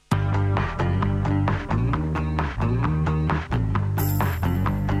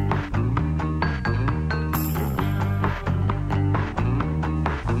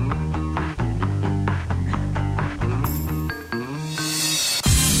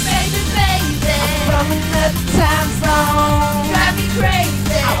from another time zone. Drive me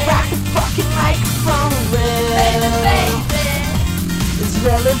crazy. I rock the fucking microphone real. As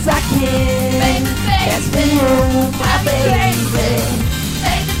real as I can. That's for you, my baby.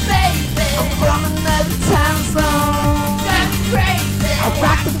 I'm from another time zone. Drive me crazy. I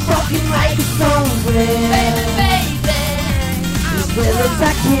rock the fucking microphone real. As real as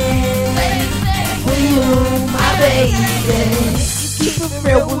I can. For you, my baby. You keep it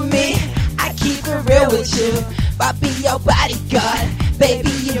real with me, I keep it real with you. I'll be your bodyguard,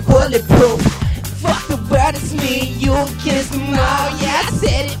 baby, you're bulletproof. Fuck the world, it's me, you against them all. Yeah, I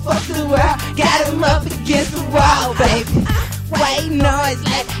said it, fuck the world, got him up against the wall, baby. White noise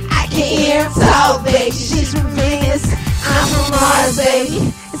like I can't hear him talk, baby. She's from Venus, I'm from Mars,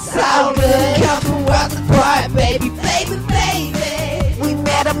 baby. It's all good, come from worlds apart, baby, baby, baby. We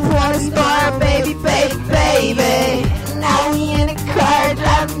met up on a star, baby, baby, baby. Now we in a car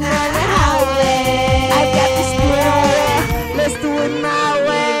driving down the highway. I got the square way, let's do it my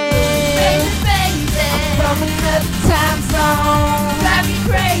way. I'm from another time zone. Drive me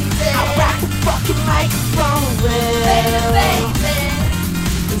crazy. I rock the fucking microphone real.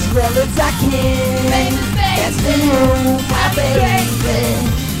 As real as I can. That's for you, my baby.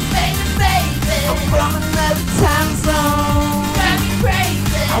 I'm from another time zone. Drive me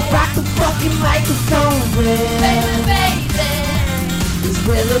crazy. I rock the fucking microphone real. As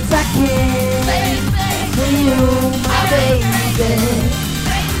real as I can. For you, my baby.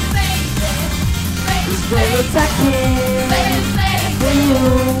 As real as I can. For you,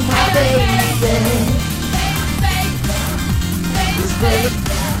 my baby. As real as